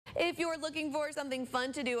If you're looking for something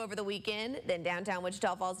fun to do over the weekend, then downtown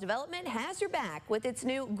Wichita Falls Development has your back with its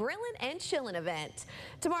new Grillin and Chillin event.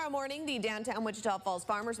 Tomorrow morning, the downtown Wichita Falls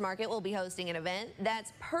Farmers Market will be hosting an event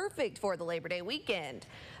that's perfect for the Labor Day weekend.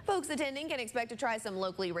 Folks attending can expect to try some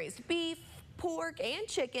locally raised beef, pork, and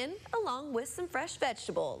chicken, along with some fresh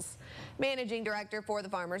vegetables. Managing Director for the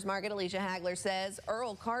Farmers Market, Alicia Hagler, says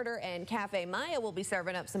Earl Carter and Cafe Maya will be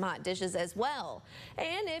serving up some hot dishes as well.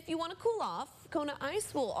 And if you want to cool off, Kona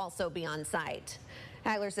Ice will also be on site.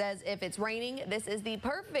 Hagler says if it's raining, this is the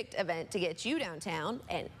perfect event to get you downtown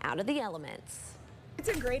and out of the elements. It's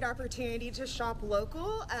a great opportunity to shop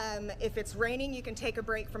local. If it's raining, you can take a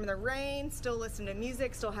break from the rain, still listen to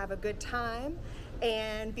music, still have a good time,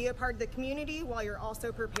 and be a part of the community while you're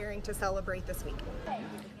also preparing to celebrate this weekend.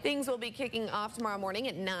 Things will be kicking off tomorrow morning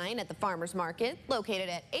at 9 at the Farmers Market, located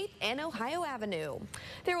at 8th and Ohio Avenue.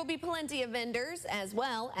 There will be plenty of vendors as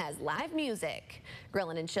well as live music.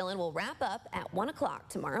 Grillin' and Chillin' will wrap up at 1 o'clock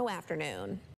tomorrow afternoon.